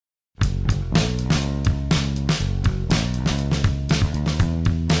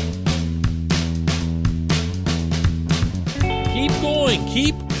doing?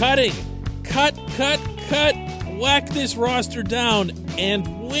 Keep cutting. Cut. Whack this roster down.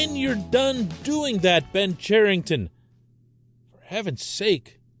 And when you're done doing that, Ben Cherington, for heaven's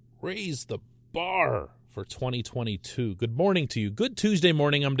sake, raise the bar for 2022. Good morning to you. Good Tuesday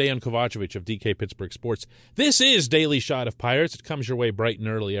morning. I'm Dejan Kovacevic of DK Pittsburgh Sports. This is Daily Shot of Pirates. It comes your way bright and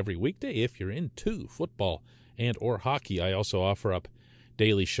early every weekday if you're into football and or hockey. I also offer up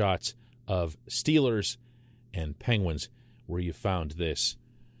daily shots of Steelers and Penguins, where you found this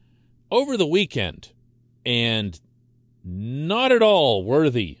over the weekend, and not at all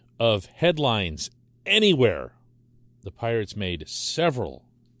worthy of headlines anywhere. The Pirates made several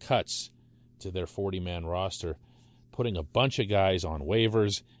cuts to their 40-man roster, putting a bunch of guys on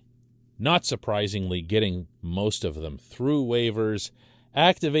waivers, not surprisingly getting most of them through waivers,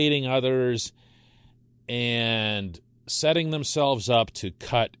 activating others, and setting themselves up to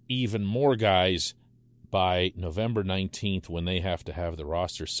cut even more guys by November 19th when they have to have the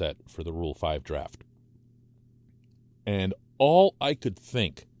roster set for the Rule 5 draft. And all I could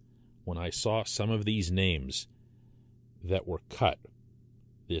think when I saw some of these names that were cut,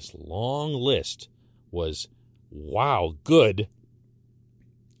 this long list, was, wow, good.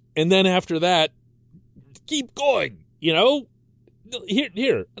 And then after that, keep going, you know?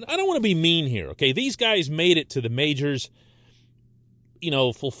 Here, I don't want to be mean here, okay? These guys made it to the majors,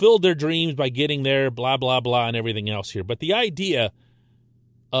 fulfilled their dreams by getting there, blah, blah, blah, and everything else here. But the idea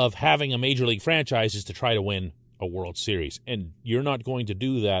of having a major league franchise is to try to win a World Series. And you're not going to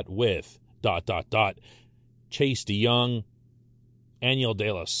do that with ... Chase DeYoung, Aniel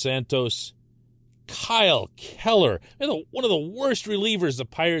De Los Santos, Kyle Keller, one of the worst relievers the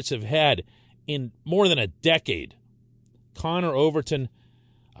Pirates have had in more than a decade. Connor Overton,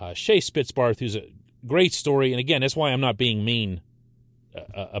 Shea Spitzbarth, who's a great story. And again, that's why I'm not being mean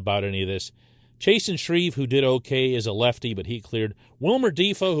about any of this. Chasen Shreve, who did okay as a lefty, but he cleared. Wilmer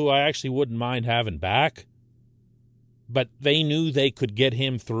Difo, who I actually wouldn't mind having back, but they knew they could get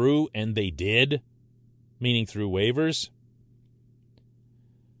him through, and they did, meaning through waivers.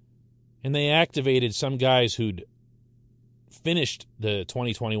 And they activated some guys who'd finished the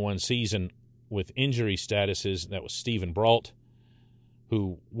 2021 season with injury statuses. That was Steven Brault,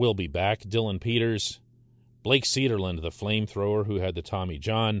 who will be back, Dylan Peters, Blake Cederland, the flamethrower who had the Tommy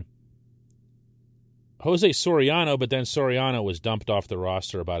John, Jose Soriano, but then Soriano was dumped off the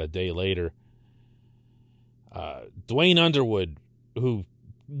roster about a day later. Dwayne Underwood, who,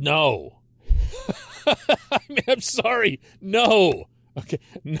 no. I'm sorry, no. Okay,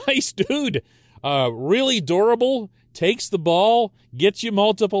 nice dude. Really durable, takes the ball, gets you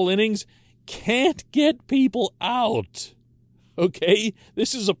multiple innings, can't get people out. Okay?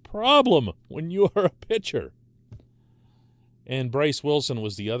 This is a problem when you are a pitcher. And Bryce Wilson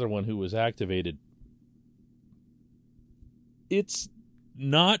was the other one who was activated. It's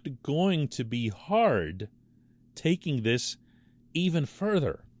not going to be hard taking this even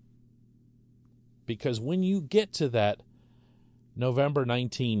further. Because when you get to that November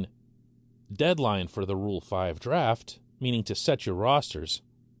 19 deadline for the Rule 5 draft, meaning to set your rosters,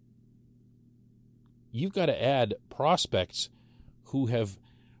 you've got to add prospects who have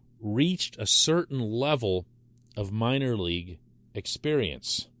reached a certain level of minor league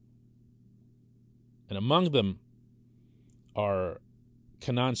experience. And among them are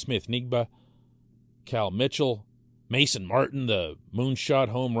Canaan Smith-Njigba, Cal Mitchell, Mason Martin, the moonshot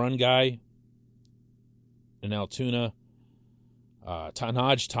home run guy in Altoona,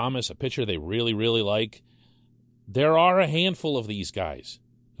 Tanaj Thomas, a pitcher they really, really like. There are a handful of these guys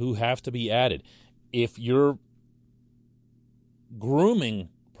who have to be added. If you're grooming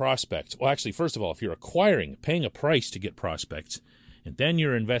prospects, well, actually, first of all, if you're acquiring, paying a price to get prospects, and then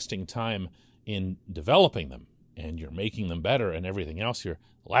you're investing time in developing them, and you're making them better and everything else here,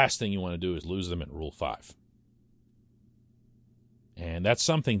 the last thing you want to do is lose them at Rule 5. And that's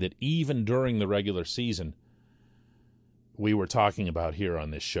something that even during the regular season, we were talking about here on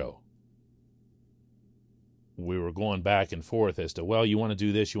this show. We were going back and forth as to, well, you want to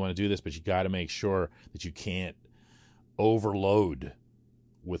do this, but you got to make sure that you can't overload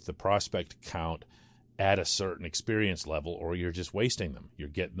with the prospect count at a certain experience level, or you're just wasting them. You're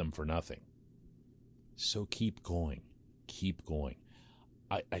getting them for nothing. So keep going. Keep going.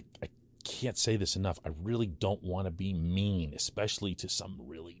 I can't say this enough. I really don't want to be mean, especially to some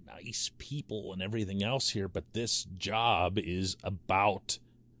really nice people and everything else here, but this job is about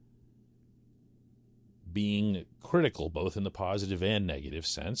being critical, both in the positive and negative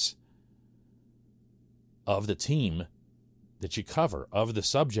sense, of the team that you cover, of the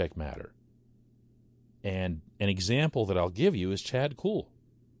subject matter. And an example that I'll give you is Chad Kuhl.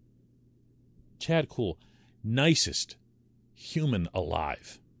 Chad Kuhl, nicest human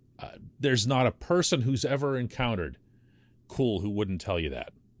alive. There's not a person who's ever encountered Cool who wouldn't tell you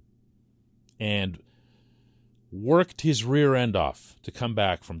that. And worked his rear end off to come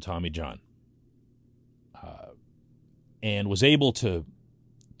back from Tommy John. And was able to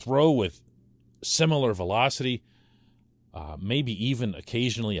throw with similar velocity, maybe even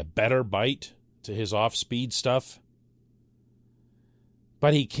occasionally a better bite to his off-speed stuff.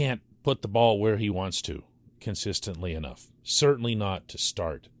 But he can't put the ball where he wants to consistently enough. Certainly not to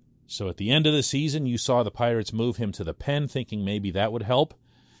start. So at the end of the season, you saw the Pirates move him to the pen, thinking maybe that would help.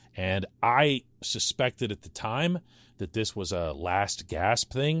 And I suspected at the time that this was a last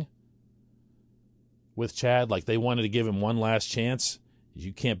gasp thing with Chad. Like they wanted to give him one last chance.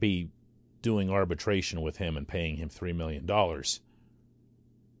 You can't be doing arbitration with him and paying him $3 million.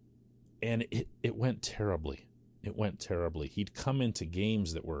 And it went terribly. It went terribly. He'd come into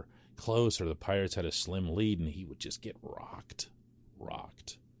games that were close or the Pirates had a slim lead, and he would just get rocked.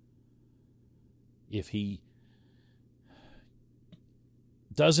 If he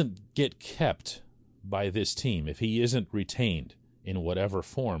doesn't get kept by this team, if he isn't retained in whatever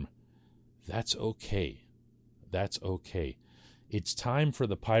form, that's okay. That's okay. It's time for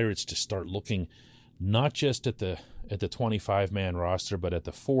the Pirates to start looking not just at the 25-man roster, but at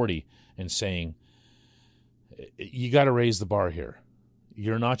the 40 and saying, you got to raise the bar here.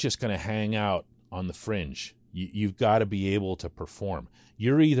 You're not just going to hang out on the fringe. You've got to be able to perform.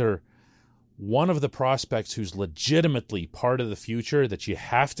 You're either one of the prospects who's legitimately part of the future that you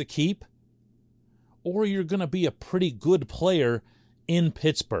have to keep, or you're going to be a pretty good player in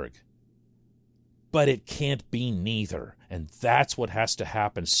Pittsburgh. But it can't be neither. And that's what has to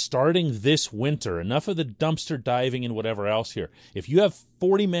happen starting this winter. Enough of the dumpster diving and whatever else here. If you have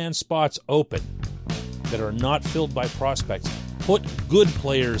 40-man spots open that are not filled by prospects, put good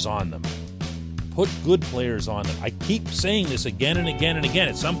players on them. Put good players on them. I keep saying this again and again and again.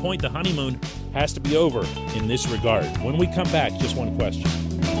 At some point, the honeymoon has to be over in this regard. When we come back, just one question.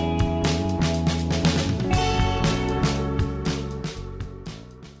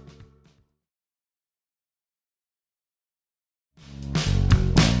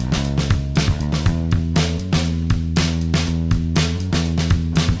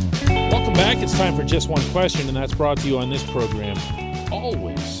 It's time for Just One Question, and that's brought to you on this program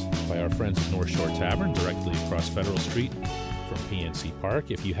always by our friends at North Shore Tavern, directly across Federal Street from PNC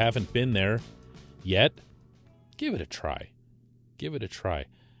Park. If you haven't been there yet, give it a try. Give it a try.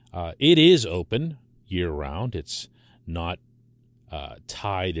 It is open year-round. It's not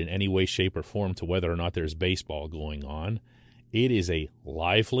tied in any way, shape, or form to whether or not there's baseball going on. It is a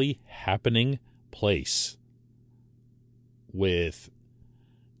lively, happening place with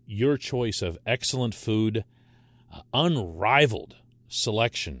your choice of excellent food, unrivaled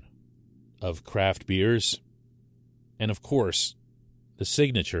selection of craft beers, and of course, the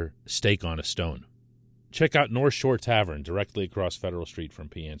signature steak on a stone. Check out North Shore Tavern directly across Federal Street from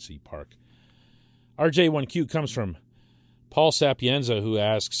PNC Park. RJ1Q comes from Paul Sapienza, who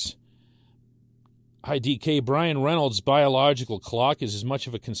asks, "Hi, DK. Brian Reynolds' biological clock is as much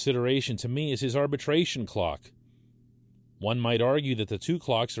of a consideration to me as his arbitration clock. One might argue that the two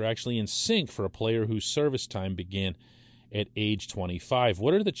clocks are actually in sync for a player whose service time began at age 25.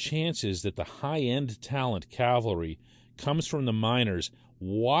 What are the chances that the high-end talent Cavalry comes from the minors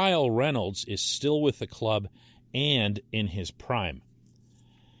while Reynolds is still with the club and in his prime?"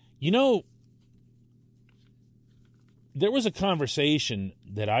 You know, there was a conversation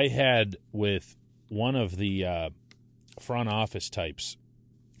that I had with one of the front office types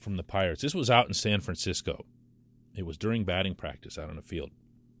from the Pirates. This was out in San Francisco. It was during batting practice out on the field.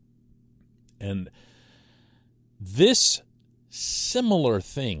 And this similar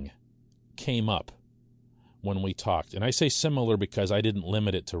thing came up when we talked. And I say similar because I didn't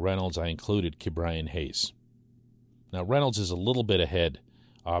limit it to Reynolds. I included Ke'Bryan Hayes. Now, Reynolds is a little bit ahead,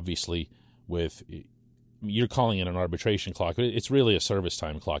 obviously, with, you're calling it an arbitration clock, but it's really a service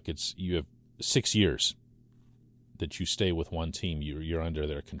time clock. You have 6 years that you stay with one team. You're under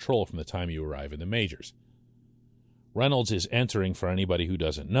their control from the time you arrive in the majors. Reynolds is entering, for anybody who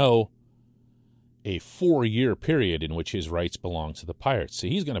doesn't know, a 4-year period in which his rights belong to the Pirates. So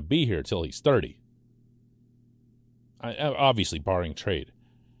he's going to be here till he's 30. Obviously, barring trade.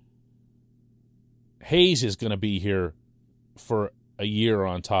 Hayes is going to be here for a year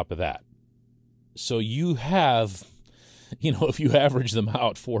on top of that. So you have, if you average them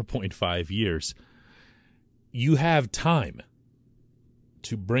out 4.5 years, you have time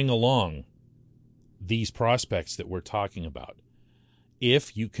to bring along these prospects that we're talking about,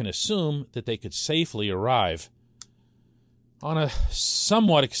 if you can assume that they could safely arrive on a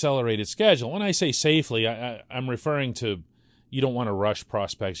somewhat accelerated schedule. When I say safely, I'm referring to you don't want to rush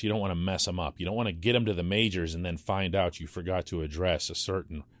prospects. You don't want to mess them up. You don't want to get them to the majors and then find out you forgot to address a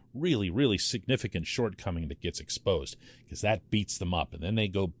certain really, really significant shortcoming that gets exposed, because that beats them up. And then they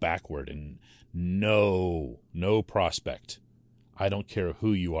go backward, and no prospect, I don't care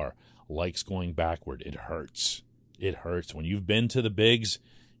who you are, likes going backward. It hurts. It hurts. When you've been to the bigs,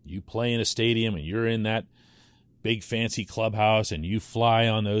 you play in a stadium and you're in that big fancy clubhouse and you fly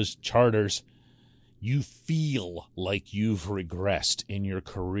on those charters, you feel like you've regressed in your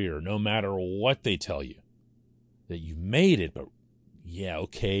career, no matter what they tell you. That you made it, but yeah,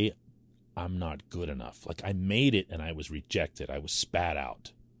 okay, I'm not good enough. Like, I made it and I was rejected. I was spat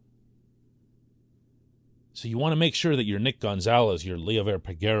out. So you want to make sure that your Nick Gonzalez, your Leover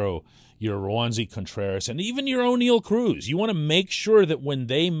Peguero, your Roansy Contreras, and even your O'Neill Cruz, you want to make sure that when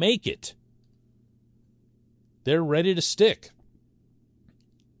they make it, they're ready to stick.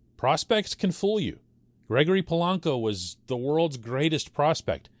 Prospects can fool you. Gregory Polanco was the world's greatest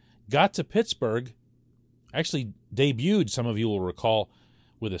prospect. Got to Pittsburgh, actually debuted, some of you will recall,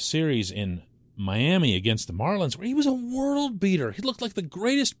 with a series in Miami against the Marlins, where he was a world beater. He looked like the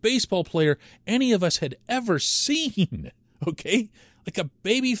greatest baseball player any of us had ever seen, okay? Like a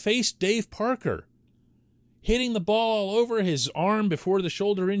baby-faced Dave Parker. Hitting the ball all over. His arm before the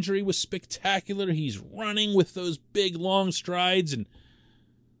shoulder injury was spectacular. He's running with those big, long strides. And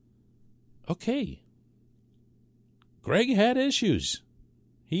okay, Greg had issues.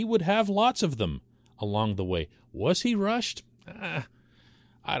 He would have lots of them along the way. Was he rushed?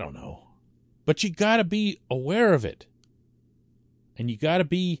 I don't know. But you got to be aware of it. And you got to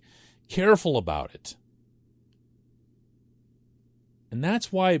be careful about it. And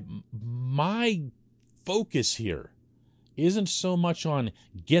that's why my focus here isn't so much on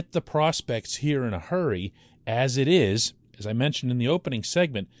get the prospects here in a hurry as it is, as I mentioned in the opening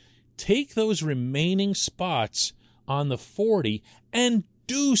segment, take those remaining spots on the 40 and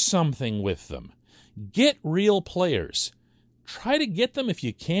do something with them. Get real players. Try to get them, if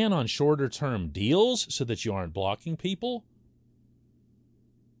you can, on shorter-term deals so that you aren't blocking people.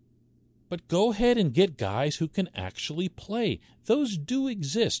 But go ahead and get guys who can actually play. Those do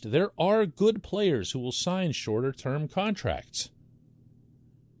exist. There are good players who will sign shorter-term contracts.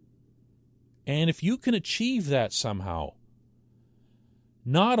 And if you can achieve that somehow,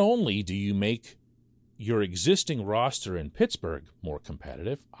 not only do you make your existing roster in Pittsburgh more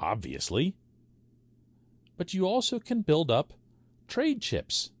competitive, obviously, but you also can build up trade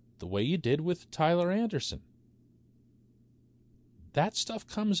chips the way you did with Tyler Anderson. That stuff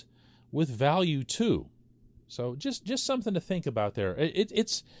comes with value too. So just something to think about there.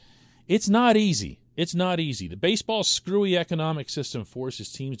 It's not easy. It's not easy. The baseball's screwy economic system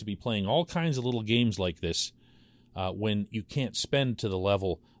forces teams to be playing all kinds of little games like this when you can't spend to the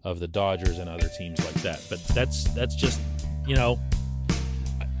level of the Dodgers and other teams like that. But that's just, you know,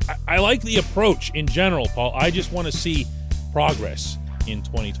 I like the approach in general, Paul. I just want to see progress in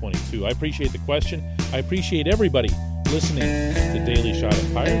 2022. I appreciate the question. I appreciate everybody listening to Daily Shot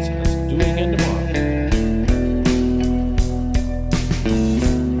of Pirates, and let's do it again tomorrow.